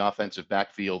in the offensive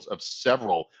backfields of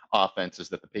several offenses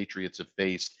that the Patriots have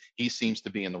faced. He seems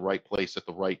to be in the right place at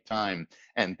the right time.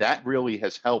 And that really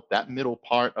has helped. That middle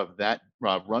part of that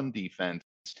run defense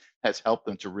has helped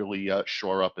them to really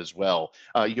shore up as well.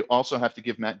 You also have to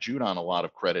give Matt Judon a lot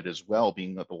of credit as well,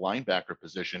 being at the linebacker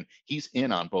position. He's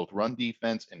in on both run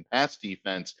defense and pass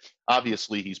defense.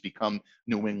 Obviously, he's become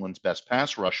New England's best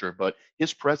pass rusher, but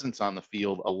his presence on the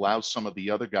field allows some of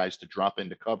the other guys to drop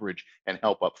into coverage and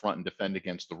help up front and defend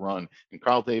against the run. And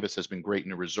Carl Davis has been great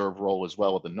in a reserve role as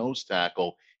well at the nose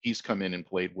tackle. He's come in and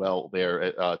played well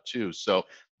there too. So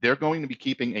they're going to be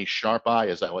keeping a sharp eye,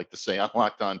 as I like to say, on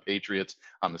Locked On Patriots,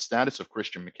 on the status of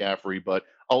Christian McCaffrey. But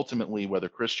ultimately, whether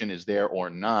Christian is there or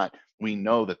not, we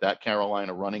know that that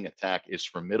Carolina running attack is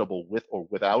formidable with or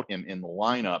without him in the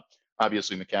lineup.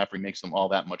 Obviously, McCaffrey makes them all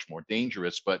that much more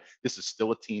dangerous, but this is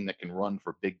still a team that can run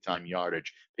for big-time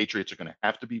yardage. Patriots are going to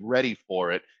have to be ready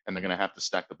for it, and they're going to have to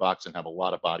stack the box and have a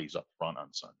lot of bodies up front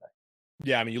on Sunday.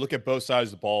 Yeah, I mean, you look at both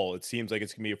sides of the ball, it seems like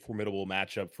it's going to be a formidable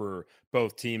matchup for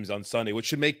both teams on Sunday, which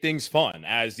should make things fun,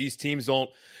 as these teams don't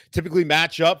typically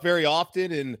match up very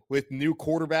often. And with new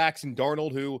quarterbacks and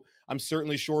Darnold, who I'm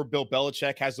certainly sure Bill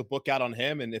Belichick has the book out on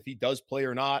him, and if he does play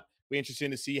or not, it'll be interesting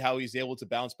to see how he's able to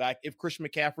bounce back if Christian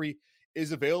McCaffrey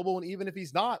is available. And even if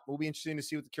he's not, it'll be interesting to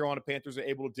see what the Carolina Panthers are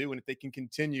able to do and if they can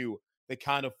continue the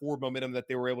kind of forward momentum that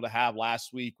they were able to have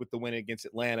last week with the win against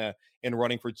Atlanta and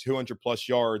running for 200 plus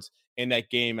yards in that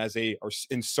game as they are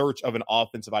in search of an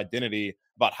offensive identity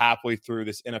about halfway through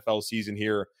this NFL season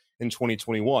here in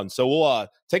 2021. So we'll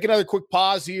take another quick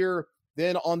pause here.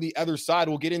 Then on the other side,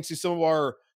 we'll get into some of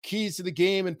our keys to the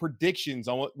game and predictions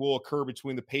on what will occur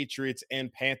between the Patriots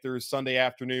and Panthers Sunday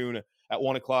afternoon at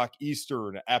 1 o'clock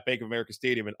Eastern at Bank of America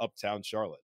Stadium in Uptown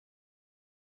Charlotte.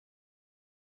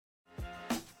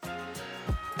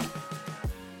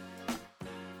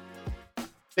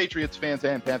 Patriots fans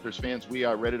and Panthers fans, we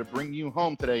are ready to bring you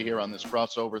home today here on this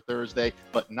crossover Thursday,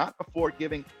 but not before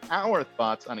giving our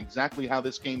thoughts on exactly how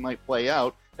this game might play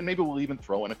out, and maybe we'll even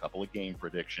throw in a couple of game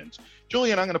predictions.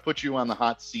 Julian, I'm going to put you on the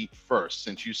hot seat first,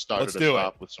 since you started us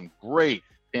off with some great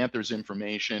Panthers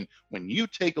information. When you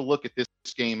take a look at this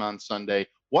game on Sunday,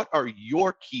 what are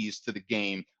your keys to the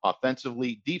game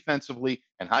offensively, defensively,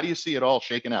 and how do you see it all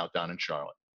shaking out down in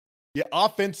Charlotte? Yeah,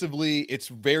 offensively, it's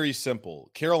very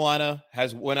simple. Carolina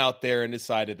has went out there and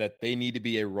decided that they need to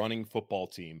be a running football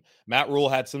team. Matt Rule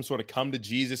had some sort of come to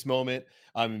Jesus moment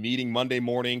meeting Monday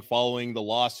morning following the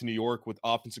loss to New York with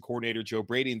offensive coordinator Joe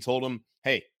Brady and told him,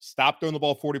 hey, stop throwing the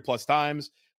ball 40 plus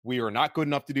times. We are not good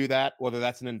enough to do that, whether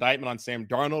that's an indictment on Sam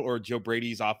Darnold or Joe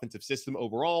Brady's offensive system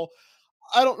overall.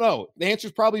 I don't know. The answer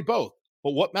is probably both.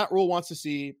 But what Matt Rule wants to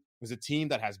see is a team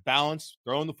that has balance,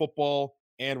 throwing the football,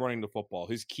 and running the football.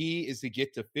 His key is to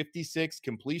get to 56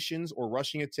 completions or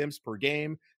rushing attempts per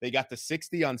game. They got to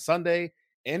 60 on Sunday,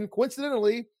 and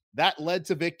coincidentally, that led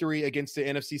to victory against the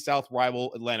NFC South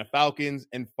rival Atlanta Falcons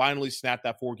and finally snapped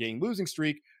that 4-game losing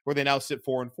streak where they now sit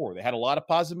 4-4. They had a lot of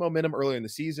positive momentum earlier in the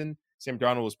season. Sam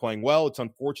Darnold was playing well. It's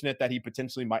unfortunate that he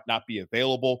potentially might not be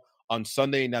available on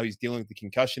Sunday. Now he's dealing with the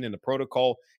concussion in the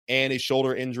protocol and a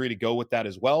shoulder injury to go with that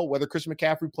as well. Whether Christian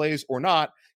McCaffrey plays or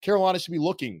not, Carolina should be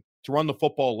looking to run the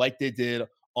football like they did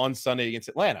on Sunday against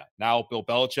Atlanta. Now, Bill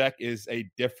Belichick is a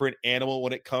different animal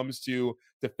when it comes to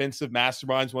defensive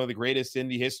masterminds, one of the greatest in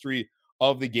the history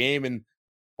of the game, and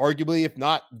arguably, if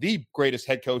not the greatest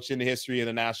head coach in the history of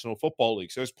the National Football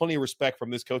League. So there's plenty of respect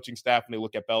from this coaching staff when they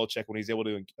look at Belichick, what he's able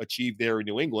to achieve there in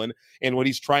New England, and what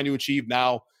he's trying to achieve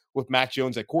now with Mac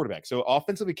Jones at quarterback. So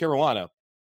offensively, Carolina,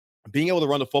 being able to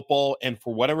run the football and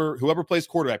for whoever plays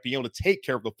quarterback, being able to take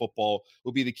care of the football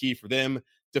will be the key for them.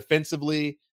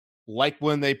 Defensively, like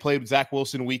when they played Zach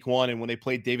Wilson week 1 and when they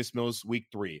played Davis Mills week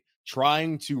 3,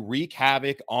 trying to wreak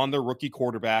havoc on the rookie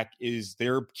quarterback is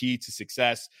their key to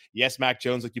success. Yes, Mac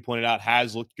Jones, like you pointed out,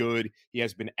 has looked good. He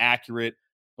has been accurate.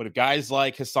 But if guys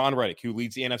like Hassan Reddick, who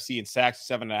leads the NFC in sacks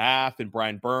 7.5, and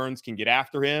Brian Burns can get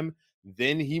after him,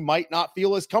 then he might not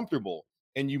feel as comfortable.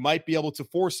 And you might be able to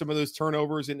force some of those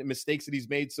turnovers and mistakes that he's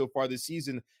made so far this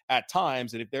season at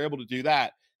times. And if they're able to do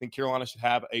that, then Carolina should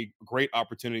have a great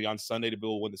opportunity on Sunday to be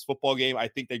able to win this football game. I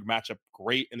think they match up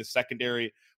great in the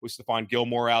secondary with Stephon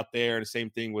Gilmore out there. And the same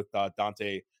thing with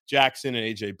Dante Jackson and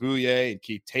A.J. Bouye and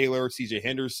Keith Taylor, C.J.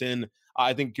 Henderson.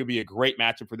 I think it could be a great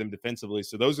matchup for them defensively.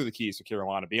 So those are the keys to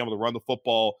Carolina, being able to run the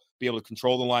football, be able to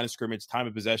control the line of scrimmage, time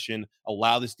of possession,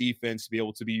 allow this defense to be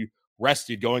able to be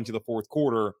rested going to the fourth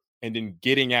quarter and then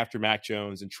getting after Mac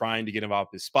Jones and trying to get him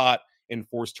off his spot and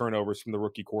force turnovers from the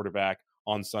rookie quarterback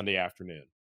on Sunday afternoon.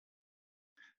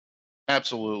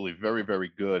 Absolutely. Very,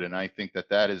 very good. And I think that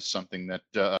that is something that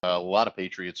a lot of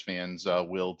Patriots fans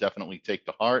will definitely take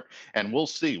to heart. And we'll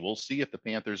see. We'll see if the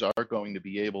Panthers are going to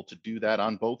be able to do that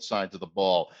on both sides of the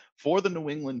ball. For the New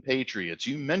England Patriots,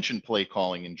 you mentioned play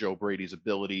calling and Joe Brady's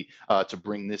ability to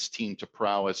bring this team to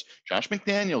prowess. Josh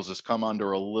McDaniels has come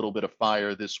under a little bit of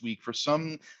fire this week for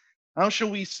some, how shall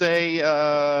we say,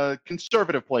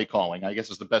 conservative play calling, I guess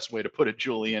is the best way to put it,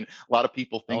 Julian. A lot of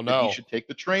people think that he should take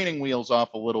the training wheels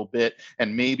off a little bit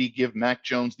and maybe give Mac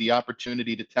Jones the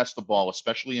opportunity to test the ball,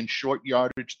 especially in short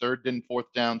yardage, third and fourth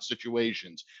down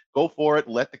situations. Go for it.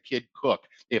 Let the kid cook.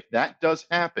 If that does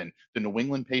happen, the New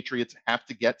England Patriots have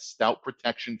to get stout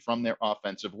protection from their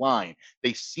offensive line.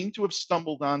 They seem to have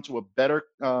stumbled onto a better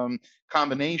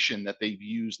combination that they've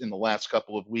used in the last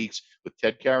couple of weeks, with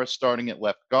Ted Karras starting at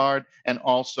left guard and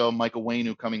also Michael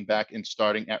Wainu coming back and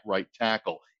starting at right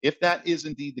tackle. If that is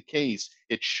indeed the case,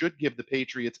 it should give the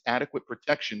Patriots adequate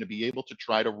protection to be able to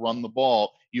try to run the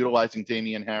ball, utilizing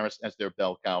Damian Harris as their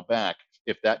bell cow back.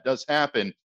 If that does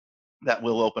happen, that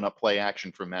will open up play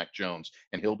action for Mac Jones,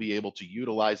 and he'll be able to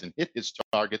utilize and hit his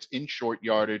targets in short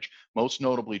yardage, most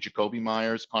notably Jacoby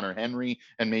Myers, Hunter Henry,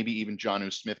 and maybe even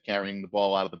Jonnu Smith carrying the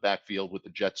ball out of the backfield with the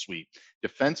jet sweep.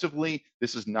 Defensively,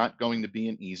 this is not going to be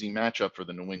an easy matchup for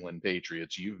the New England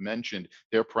Patriots. You've mentioned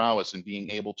their prowess in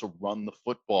being able to run the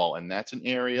football, and that's an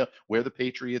area where the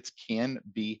Patriots can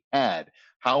be had.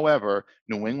 However,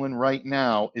 New England right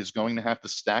now is going to have to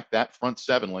stack that front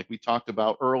seven, like we talked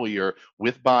about earlier,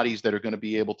 with bodies that are going to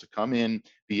be able to come in,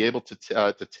 be able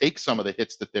to take some of the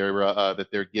hits that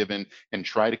they're given, and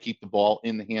try to keep the ball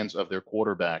in the hands of their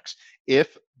quarterbacks.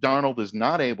 If Darnold is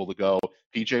not able to go,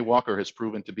 PJ Walker has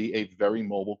proven to be a very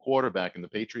mobile quarterback, and the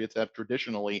Patriots have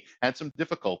traditionally had some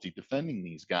difficulty defending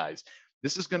these guys.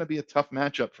 This is going to be a tough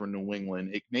matchup for New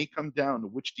England. It may come down to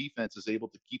which defense is able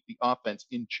to keep the offense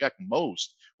in check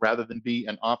most, rather than be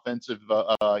an offensive,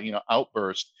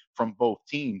 outburst from both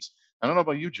teams. I don't know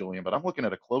about you, Julian, but I'm looking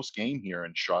at a close game here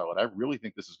in Charlotte. I really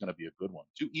think this is going to be a good one.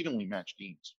 Two evenly matched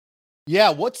teams.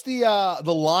 Yeah, what's the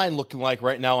line looking like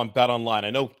right now on Bet Online? I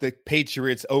know the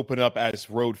Patriots open up as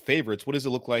road favorites. What does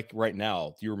it look like right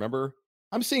now? Do you remember?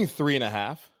 I'm seeing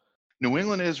 3.5. New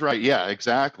England is right. Yeah,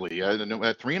 exactly. At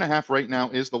 3.5 right now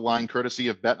is the line, courtesy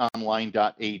of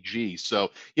betonline.ag.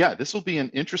 So, yeah, this will be an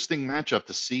interesting matchup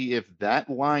to see if that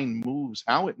line moves,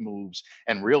 how it moves.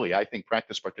 And really, I think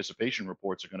practice participation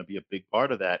reports are going to be a big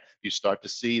part of that. You start to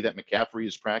see that McCaffrey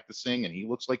is practicing and he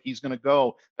looks like he's going to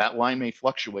go. That line may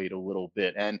fluctuate a little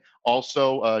bit. And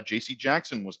also, J.C.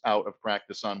 Jackson was out of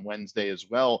practice on Wednesday as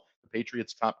well. The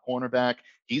Patriots' top cornerback.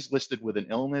 He's listed with an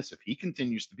illness. If he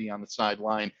continues to be on the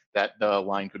sideline, that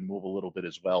line could move a little bit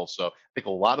as well. So I think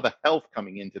a lot of the health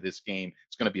coming into this game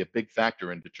is going to be a big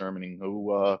factor in determining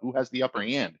who has the upper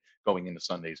hand going into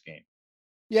Sunday's game.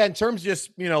 Yeah, in terms of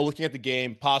just, looking at the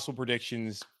game, possible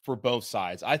predictions for both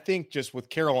sides. I think just with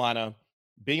Carolina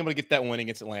being able to get that win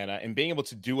against Atlanta and being able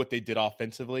to do what they did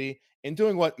offensively and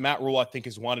doing what Matt Rule, I think,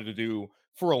 has wanted to do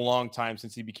for a long time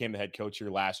since he became the head coach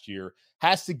here last year,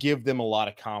 has to give them a lot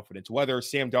of confidence. Whether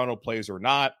Sam Darnold plays or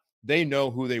not, they know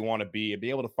who they want to be, and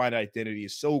being able to find identity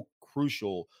is so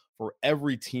crucial for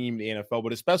every team in the NFL,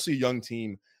 but especially a young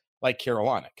team like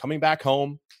Carolina. Coming back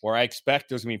home, where I expect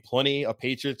there's going to be plenty of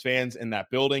Patriots fans in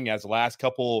that building, as the last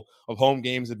couple of home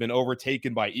games have been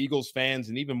overtaken by Eagles fans,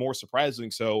 and even more surprising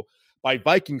so by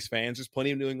Vikings fans. There's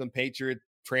plenty of New England Patriot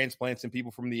transplants and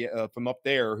people from up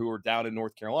there who are down in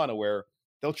North Carolina, where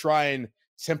they'll try and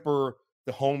temper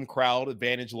the home crowd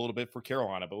advantage a little bit for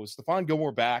Carolina. But with Stephon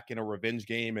Gilmore back in a revenge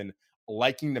game and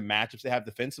liking the matchups they have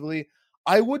defensively,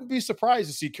 I wouldn't be surprised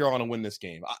to see Carolina win this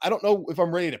game. I don't know if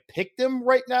I'm ready to pick them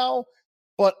right now,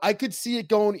 but I could see it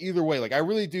going either way. Like, I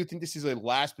really do think this is a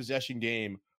last possession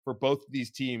game for both of these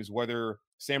teams, whether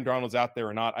Sam Darnold's out there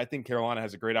or not. I think Carolina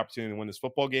has a great opportunity to win this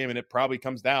football game, and it probably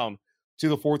comes down to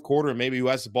the fourth quarter and maybe who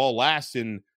has the ball last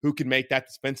and who can make that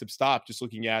defensive stop, just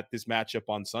looking at this matchup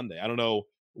on Sunday. I don't know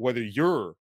whether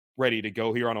you're ready to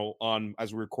go here on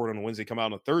as we record on a Wednesday, come out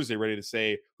on a Thursday, ready to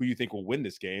say who you think will win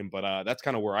this game. But that's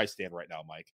kind of where I stand right now,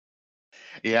 Mike.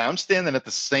 Yeah, I'm standing at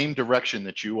the same direction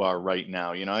that you are right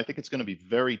now. I think it's going to be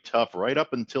very tough right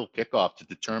up until kickoff to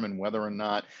determine whether or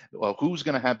not, well, who's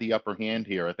going to have the upper hand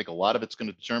here. I think a lot of it's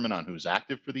going to determine on who's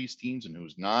active for these teams and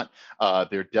who's not.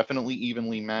 They're definitely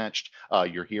evenly matched.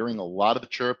 You're hearing a lot of the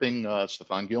chirping.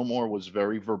 Stephon Gilmore was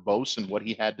very verbose in what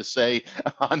he had to say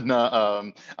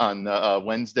on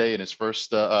Wednesday in his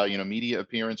first media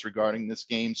appearance regarding this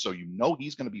game. So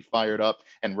he's going to be fired up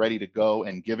and ready to go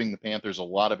and giving the Panthers a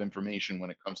lot of information when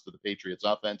it comes to the Patriots'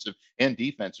 offensive and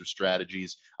defensive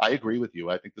strategies. I agree with you.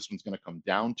 I think this one's going to come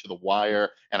down to the wire,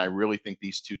 and I really think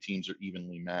these two teams are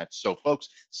evenly matched. So, folks,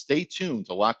 stay tuned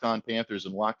to Locked On Panthers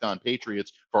and Locked On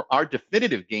Patriots for our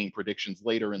definitive game predictions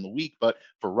later in the week. But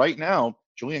for right now,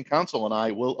 Julian Council and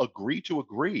I will agree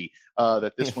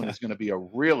that this one is going to be a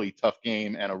really tough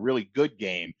game and a really good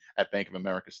game at Bank of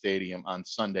America Stadium on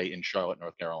Sunday in Charlotte,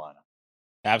 North Carolina.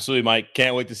 Absolutely, Mike.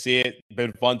 Can't wait to see it.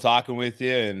 Been fun talking with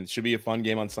you, and it should be a fun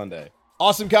game on Sunday.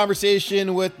 Awesome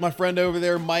conversation with my friend over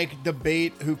there, Mike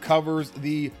Debate, who covers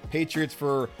the Patriots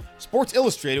for Sports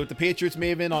Illustrated with the Patriots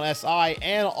Maven on SI,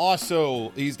 and also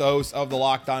he's the host of the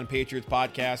Locked On Patriots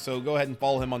podcast. So go ahead and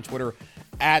follow him on Twitter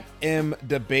at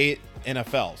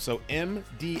MDebateNFL. So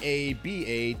MDABATE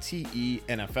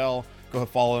NFL. Go ahead and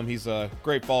follow him. He's a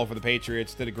great follow for the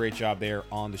Patriots. Did a great job there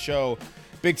on the show.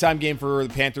 Big time game for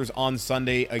the Panthers on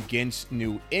Sunday against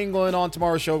New England. On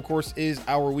tomorrow's show, of course, is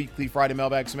our weekly Friday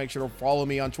mailbag. So make sure to follow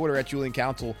me on Twitter at Julian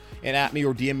Council and at me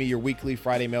or DM me your weekly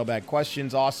Friday mailbag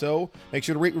questions. Also, make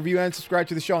sure to rate, review, and subscribe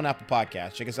to the show on Apple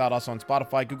Podcasts. Check us out also on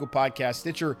Spotify, Google Podcasts,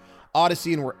 Stitcher,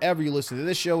 Odyssey, and wherever you listen to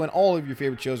this show and all of your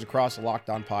favorite shows across the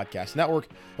Locked On Podcast Network.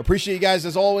 Appreciate you guys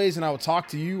as always, and I will talk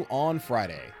to you on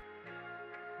Friday.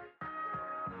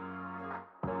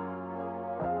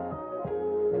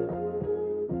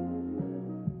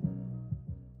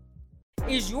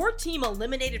 Is your team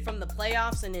eliminated from the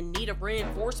playoffs and in need of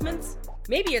reinforcements?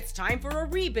 Maybe it's time for a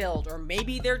rebuild, or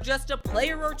maybe they're just a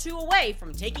player or two away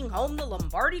from taking home the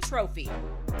Lombardi Trophy.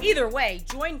 Either way,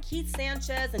 join Keith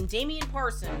Sanchez and Damian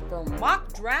Parson for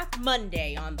Mock Draft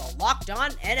Monday on the Locked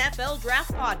On NFL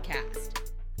Draft Podcast.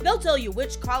 They'll tell you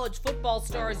which college football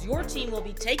stars your team will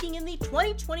be taking in the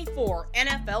 2024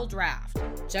 NFL Draft.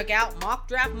 Check out Mock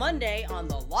Draft Monday on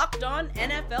the Locked On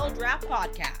NFL Draft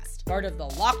Podcast, part of the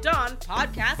Locked On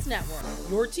Podcast Network,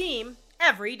 your team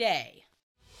every day.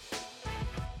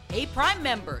 Hey, Prime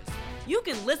members, you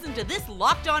can listen to this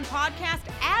Locked On podcast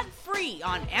ad-free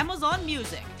on Amazon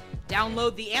Music.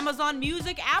 Download the Amazon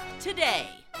Music app today.